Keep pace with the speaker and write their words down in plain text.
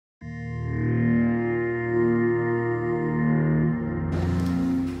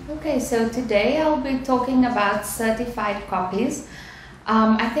Okay, so today I'll be talking about certified copies.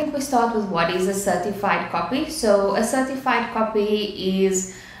 I think we start with what is a certified copy. So a certified copy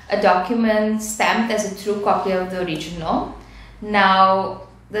is a document stamped as a true copy of the original. Now,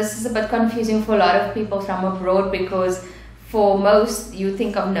 this is a bit confusing for a lot of people from abroad because for most you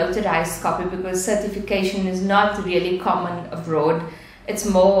think of notarized copy because certification is not really common abroad. It's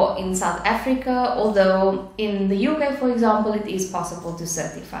more in South Africa, although in the UK, for example, it is possible to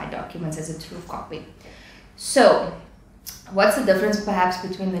certify documents as a true copy. So, what's the difference perhaps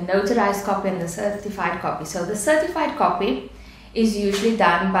between the notarized copy and the certified copy? So, the certified copy is usually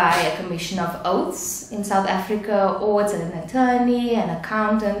done by a commission of oaths in South Africa, or it's an attorney, an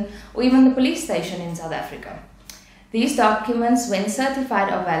accountant, or even the police station in South Africa. These documents, when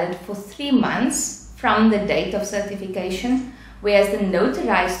certified, are valid for 3 months from the date of certification, whereas the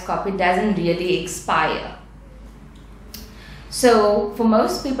notarized copy doesn't really expire. So for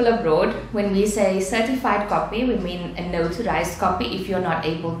most people abroad, when we say certified copy, we mean a notarized copy if you're not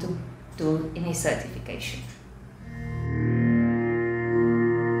able to do any certification.